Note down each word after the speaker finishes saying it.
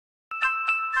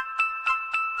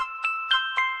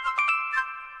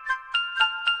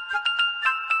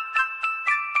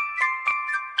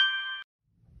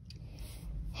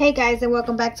Hey guys, and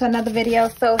welcome back to another video.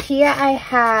 So here I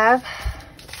have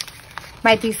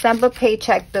my December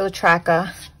paycheck bill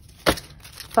tracker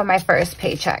for my first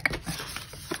paycheck.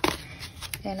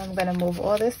 And I'm gonna move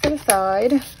all this to the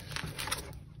side.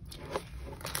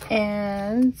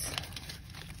 And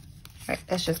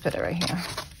let's just put it right here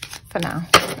for now.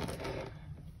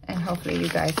 And hopefully you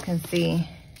guys can see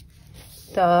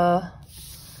the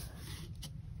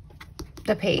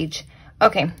page.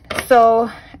 Okay,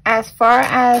 so as far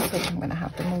as, which I'm gonna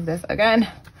have to move this again.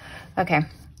 Okay,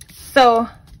 so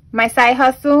my side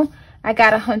hustle, I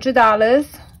got $100.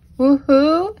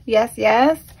 Woohoo! Yes,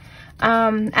 yes.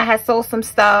 I had sold some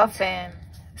stuff and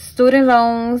student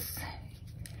loans.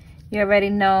 You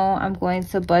already know I'm going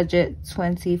to budget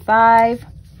 $25.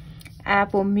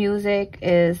 Apple Music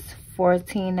is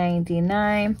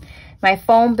 $14.99. My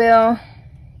phone bill,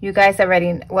 you guys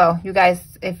already, well, you guys,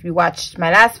 if you watched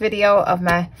my last video of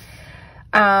my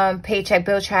paycheck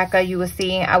bill tracker, you will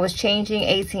see I was changing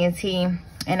AT&T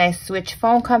and I switched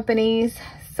phone companies.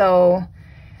 So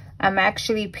I'm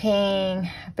actually paying,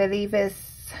 I believe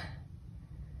it's, I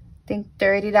think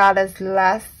 $30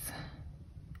 less,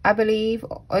 I believe.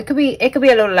 Or it could be a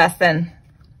little less than,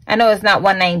 I know it's not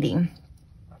 $190.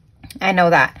 I know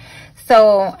that.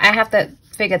 So I have to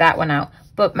figure that one out.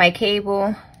 But my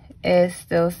cable is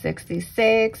still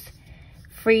 $66.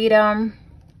 Freedom,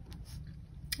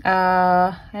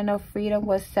 I know Freedom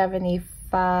was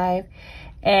 $75,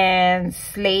 and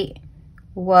Slate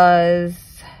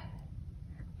was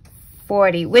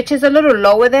 $40, which is a little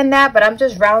lower than that, but I'm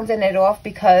just rounding it off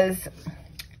because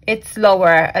it's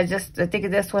lower. I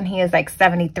think this one here is like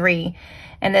 $73,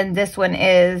 and then this one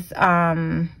is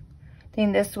I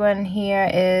think this one here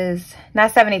is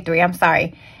not $73. I'm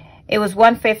sorry, it was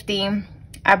 $150.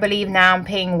 I believe now I'm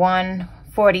paying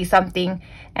 $140 something,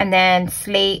 and then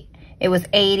Slate, it was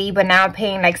 $80, but now I'm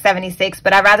paying like $76.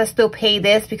 But I'd rather still pay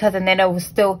this because then it will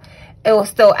still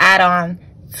add on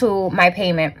to my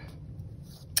payment.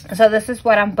 So this is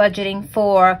what I'm budgeting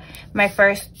for my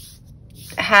first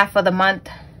half of the month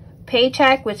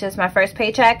paycheck, which is my first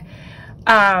paycheck.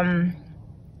 So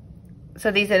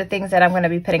these are the things that I'm going to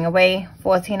be putting away.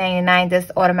 $14.99.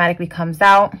 This automatically comes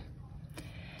out.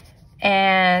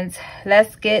 And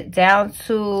let's get down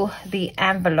to the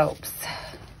envelopes,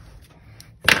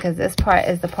 because this part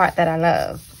is the part that I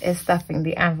love, is stuffing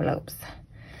the envelopes.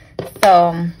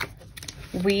 So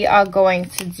we are going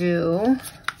to do,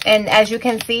 and as you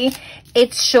can see,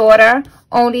 it's shorter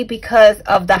only because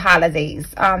of the holidays.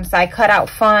 So I cut out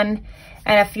fun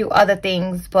and a few other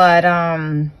things, but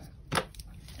I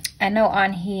know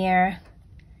on here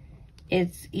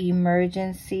it's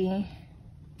emergency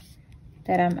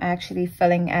that I'm actually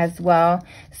filling as well.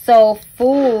 So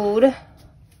food,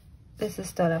 this is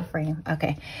still in frame.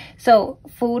 Okay, so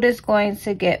food is going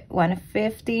to get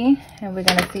 $150, and we're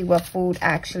gonna see what food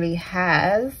actually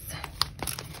has.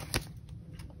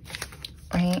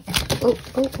 Right. Oh,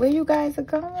 where you guys are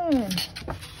going?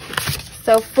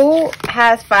 So food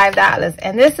has $5,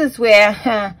 and this is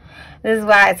where this is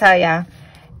why I tell y'all,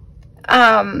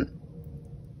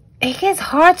 it gets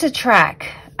hard to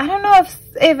track. I don't know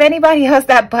if anybody else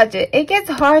that budget, it gets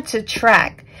hard to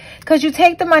track because you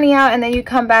take the money out and then you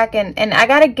come back, and I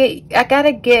gotta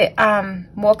get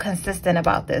more consistent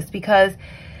about this, because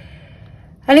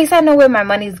at least I know where my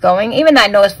money's going, even though I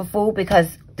know it's for food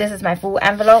because this is my food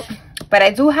envelope. But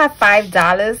I do have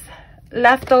 $5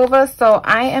 left over, so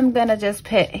I am gonna just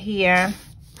put here.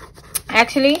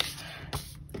 Actually,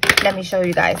 let me show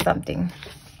you guys something.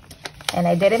 And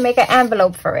I didn't make an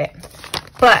envelope for it,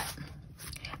 but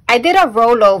I did a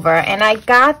rollover, and I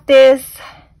got this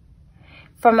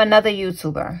from another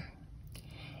YouTuber.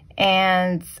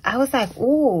 And I was like,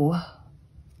 ooh,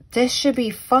 this should be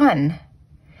fun.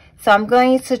 So I'm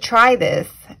going to try this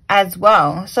as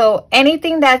well. So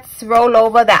anything that's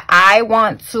rollover that I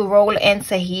want to roll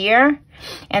into here,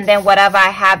 and then whatever I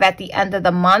have at the end of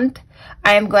the month,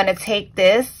 I am going to take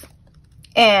this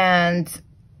and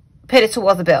put it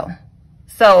towards a bill.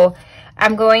 So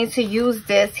I'm going to use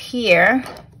this here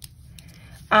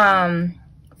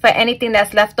for anything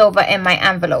that's left over in my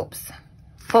envelopes,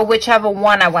 for whichever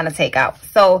one I want to take out.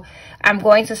 So I'm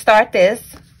going to start this,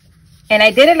 and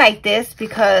I did it like this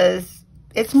because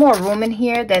it's more room in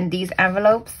here than these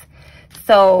envelopes.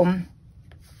 So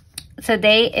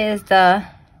today is the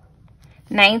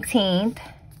 19th,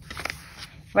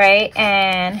 right?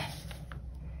 And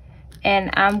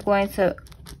I'm going to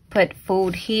put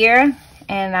food here,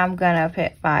 and I'm gonna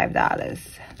put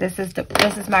 $5. This is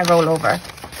my rollover.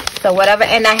 So whatever,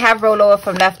 and I have rollover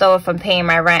from leftover from paying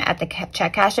my rent at the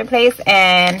check cashing place,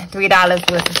 and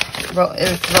 $3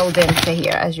 is rolled into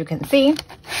here, as you can see.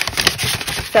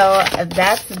 So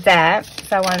that's that.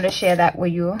 So I wanted to share that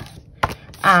with you.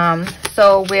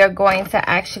 So we're going to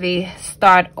actually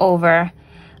start over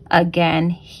again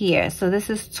here. So this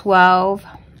is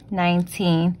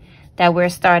 $12.19 that we're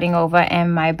starting over,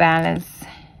 and my balance,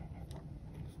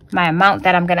 my amount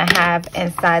that I'm gonna have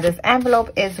inside this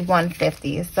envelope is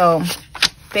 $150. So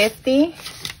 50,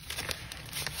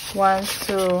 1,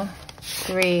 2,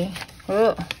 3,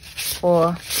 4,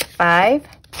 5.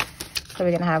 So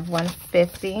we're gonna have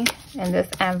 150 in this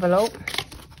envelope.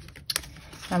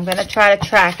 I'm gonna try to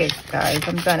track it, guys.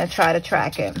 I'm gonna try to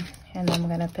track it. And I'm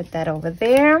gonna put that over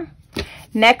there.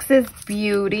 Next is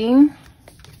beauty.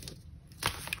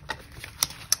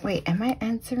 Wait, am I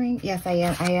entering? Yes, I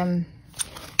am. I am.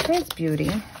 Where's beauty?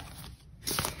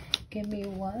 Give me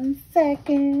 1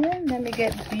 second. Let me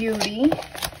get beauty.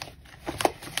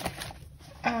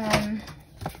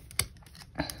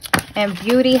 And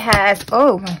beauty has,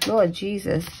 oh my Lord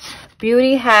Jesus.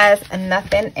 Beauty has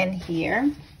nothing in here.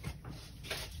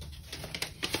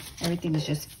 Everything is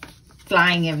just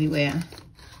flying everywhere.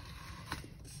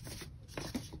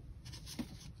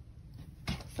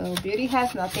 So beauty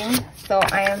has nothing. So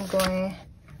I am going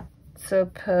to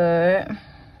put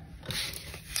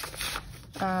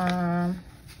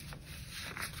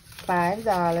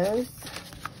 $5.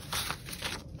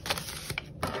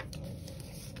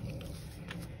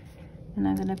 And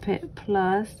I'm gonna put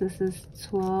plus, this is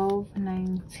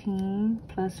 $12.19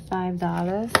 plus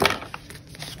 $5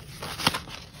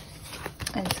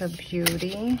 into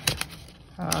beauty.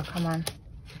 Oh, come on.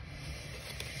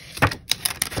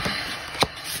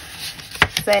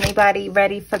 So anybody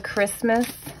ready for Christmas?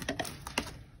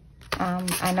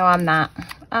 I know I'm not.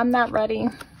 I'm not ready.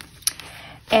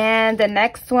 And the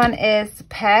next one is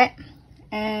Pet.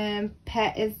 And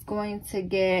Pet is going to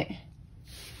get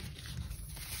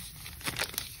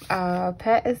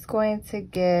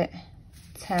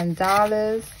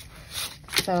 $10.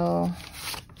 So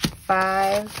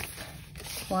 5,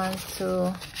 1,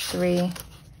 2, 3,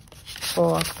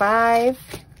 4, 5.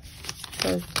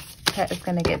 So Pet is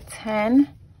gonna get 10.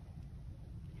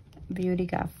 Beauty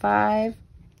got 5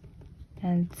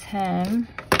 and 10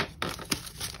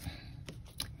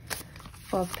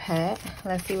 for Pet.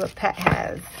 Let's see what Pet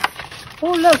has.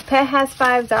 Oh, look, Pet has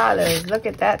 $5. Look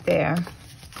at that there.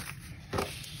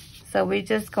 So we're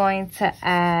just going to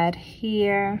add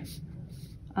here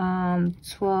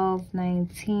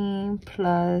 $12.19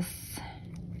 plus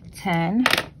 10.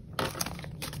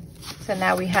 So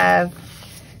now we have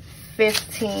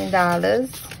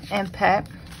 $15 in Pet.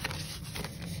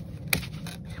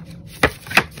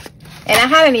 And I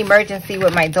had an emergency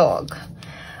with my dog.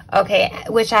 Okay,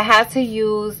 which I had to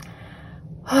use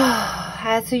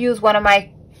one of my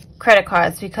credit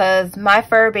cards because my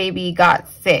fur baby got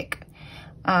sick.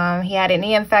 He had an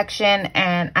ear infection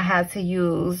and I had to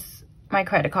use my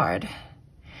credit card.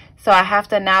 So I have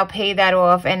to now pay that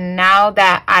off. And now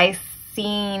that I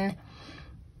seen,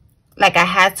 like, I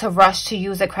had to rush to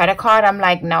use a credit card, I'm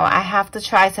like, no, I have to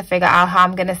try to figure out how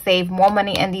I'm going to save more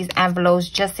money in these envelopes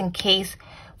just in case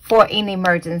for an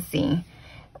emergency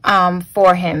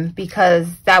for him, because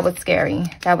that was scary.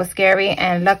 That was scary.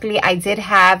 And luckily I did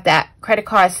have that credit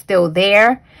card still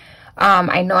there.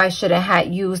 I know I shouldn't have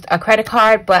used a credit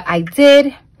card, but I did.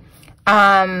 It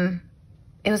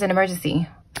was an emergency.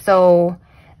 So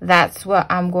that's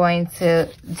what I'm going to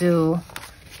do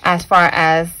as far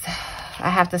as I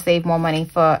have to save more money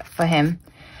for him.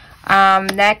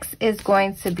 Next is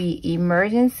going to be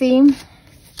emergency.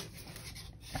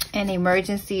 And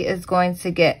emergency is going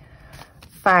to get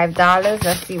 $5.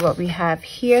 Let's see what we have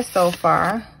here so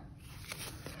far.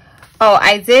 Oh,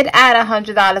 I did add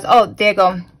 $100. Oh, there you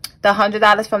go. The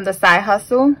 $100 from the side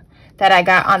hustle that I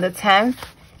got on the 10th.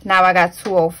 Now I got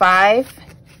 $205.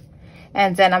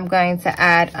 And then I'm going to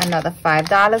add another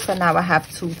 $5. So now I have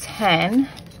 $210,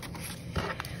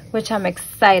 which I'm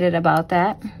excited about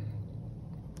that.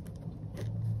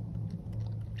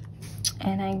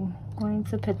 And I'm going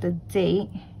to put the date.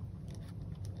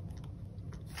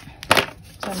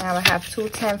 So now I have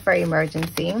 $210 for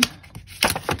emergency,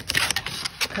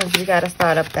 because we got to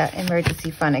start up that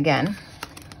emergency fund again.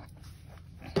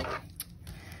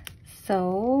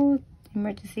 So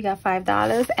emergency got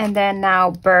 $5. And then now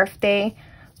birthday.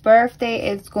 Birthday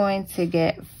is going to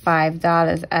get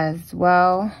 $5 as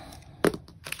well.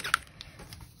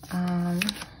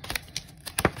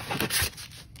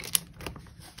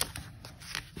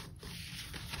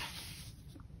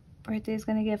 Birthday is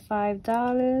going to get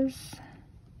 $5.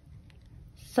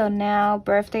 So now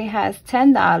birthday has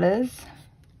 $10.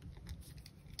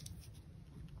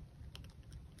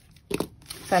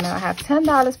 So now I have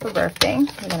 $10 for birthday.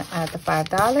 We're going to add the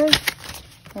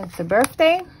 $5. It's a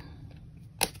birthday.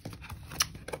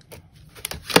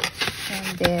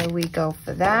 And there we go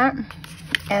for that.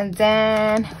 And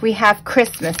then we have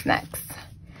Christmas next.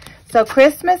 So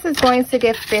Christmas is going to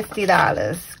get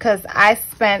 $50 because I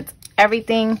spent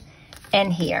everything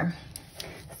in here.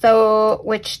 So,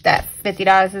 which that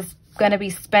 $50 is going to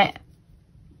be spent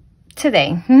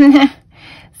today.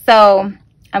 So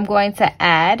I'm going to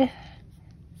add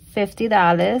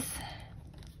 $50.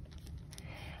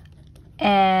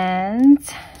 And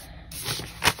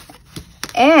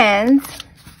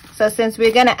so since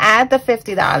we're going to add the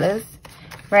 $50,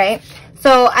 right?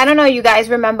 So I don't know, you guys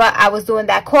remember I was doing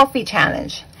that coffee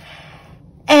challenge.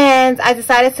 And I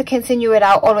decided to continue it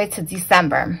out all the way to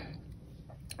December.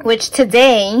 Which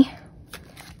today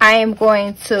I am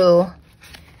going to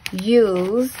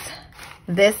use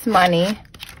this money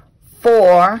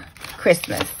for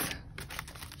Christmas.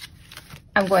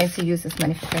 I'm going to use this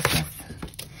money for Christmas.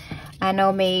 I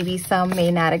know maybe some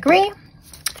may not agree,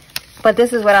 but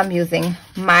this is what I'm using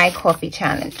my coffee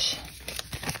challenge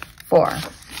for.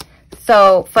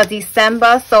 So for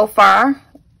December so far,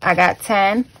 I got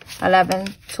 10,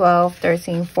 11, 12,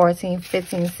 13, 14,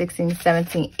 15, 16,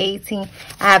 17, 18.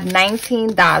 I have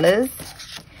 $19.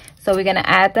 So we're going to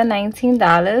add the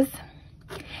 $19.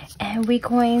 And we're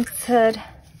going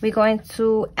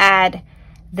to add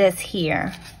this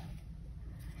here.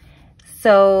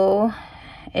 So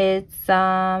it's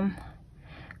I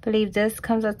believe this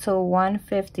comes up to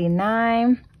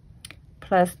 159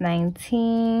 plus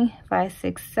 19, 5,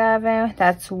 6, 7.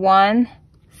 That's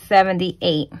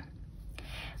 178.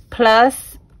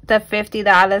 Plus the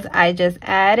 $50 I just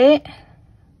added.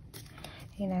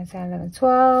 8, 9, 10, 11,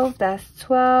 12. That's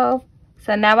 12.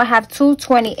 So now I have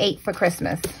 $228 for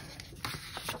Christmas.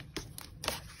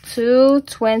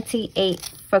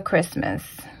 $228 for Christmas.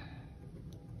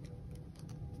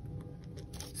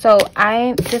 So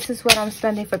this is what I'm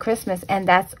spending for Christmas, and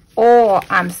that's all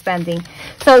I'm spending.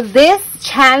 So this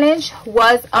challenge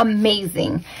was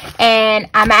amazing, and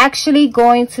I'm actually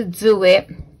going to do it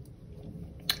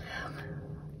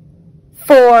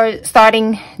for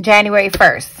starting January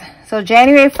 1st. So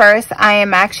January 1st, I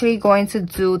am actually going to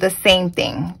do the same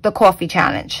thing, the coffee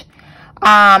challenge.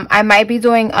 I might be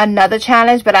doing another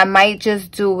challenge, but I might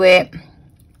just do it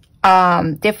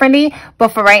differently. But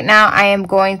for right now, I am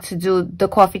going to do the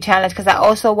coffee challenge because I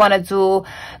also want to do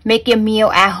make your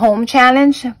meal at home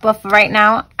challenge. But for right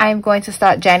now, I'm going to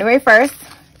start January 1st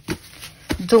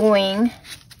doing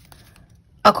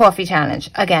a coffee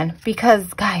challenge again,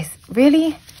 because guys,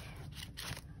 really,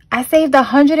 I saved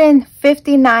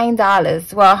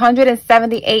 $159, well,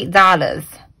 $178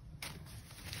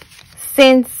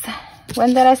 since, when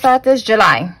did I start this?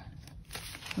 July.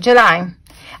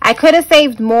 I could have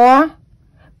saved more,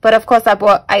 but of course I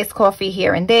bought iced coffee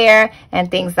here and there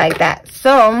and things like that.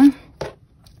 So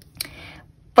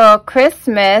for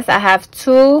Christmas, I have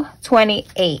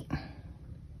 $228.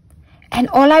 And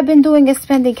all I've been doing is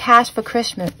spending cash for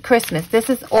Christmas. This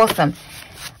is awesome.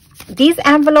 These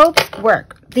envelopes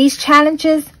work. These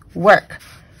challenges work.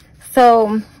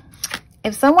 So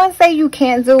if someone say you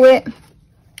can't do it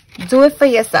for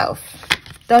yourself.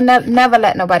 Don't never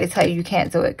let nobody tell you can't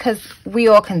do it, because we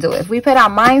all can do it. If we put our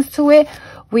minds to it,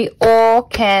 we all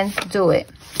can do it.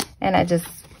 And I just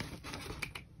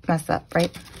messed up, right?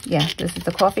 Yeah, this is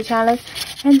the coffee challenge.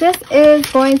 And this is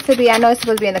going to be, I know it's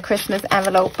supposed to be in the Christmas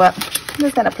envelope, but I'm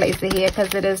just going to place it here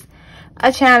because it is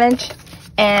a challenge.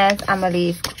 And I'm going to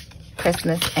leave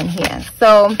Christmas in here.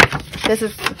 So this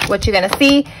is what you're going to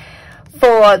see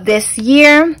for this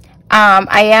year.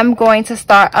 I am going to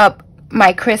start up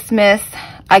my Christmas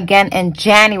again in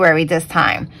January this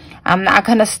time. I'm not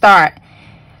going to start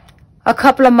a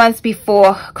couple of months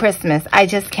before Christmas. I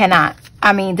just cannot.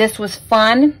 I mean, this was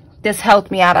fun. This helped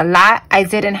me out a lot. I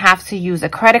didn't have to use a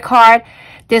credit card.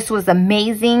 This was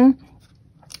amazing.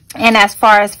 And as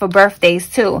far as for birthdays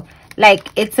too, like,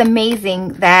 it's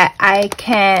amazing that I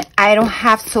don't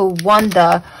have to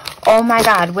wonder, oh my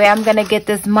God, where I'm going to get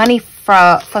this money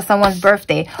for someone's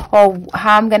birthday, or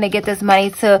how I'm going to get this money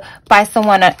to buy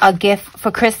someone a gift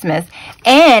for Christmas.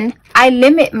 And I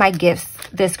limit my gifts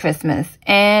this Christmas,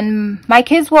 and my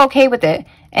kids were okay with it.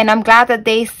 And I'm glad that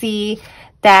they see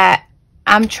that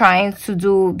I'm trying to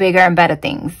do bigger and better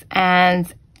things.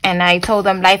 And I told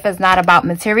them life is not about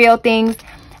material things.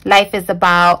 Life is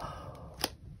about,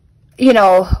 you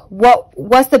know,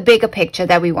 what's the bigger picture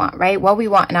that we want, right? What we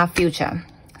want in our future.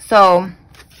 So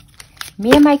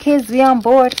me and my kids, we on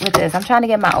board with this. I'm trying to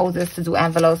get my oldest to do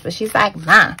envelopes, but she's like,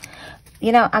 Ma,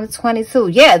 you know, I'm 22.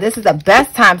 Yeah, this is the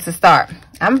best time to start.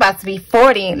 I'm about to be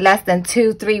 40 less than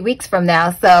 2-3 weeks from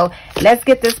now. So let's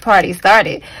get this party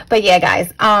started. But yeah,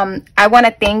 guys, I want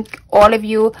to thank all of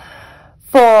you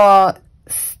for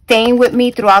staying with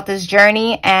me throughout this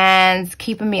journey and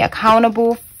keeping me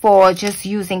accountable for just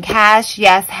using cash.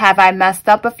 Yes, have I messed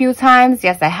up a few times?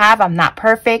 Yes, I have. I'm not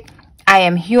perfect. I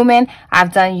am human.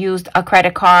 I've used a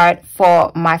credit card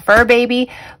for my fur baby,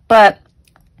 but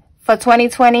for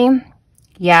 2020,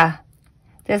 yeah,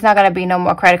 there's not going to be no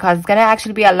more credit cards. It's going to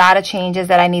actually be a lot of changes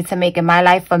that I need to make in my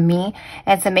life for me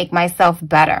and to make myself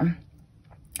better.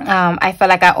 I feel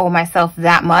like I owe myself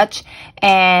that much,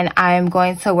 and I'm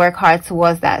going to work hard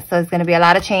towards that. So it's going to be a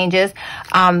lot of changes.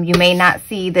 You may not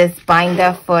see this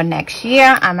binder for next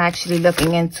year. I'm actually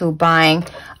looking into buying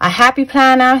a happy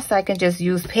planner so I can just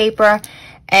use paper.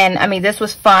 And I mean, this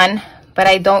was fun, but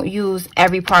I don't use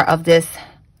every part of this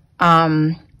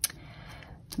bill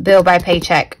by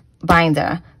Paycheck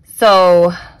binder.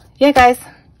 So yeah, guys.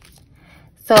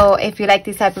 So if you like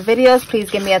these type of videos, please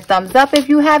give me a thumbs up. If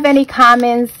you have any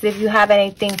comments, if you have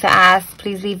anything to ask,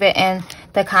 please leave it in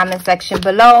the comment section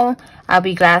below. I'll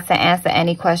be glad to answer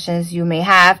any questions you may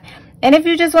have. And if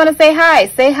you just want to say hi,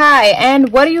 say hi.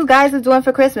 And what are you guys doing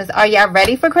for Christmas? Are y'all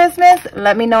ready for Christmas?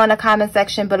 Let me know in the comment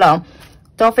section below.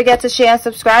 Don't forget to share and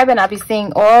subscribe, and I'll be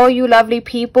seeing all you lovely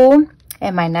people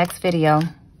in my next video.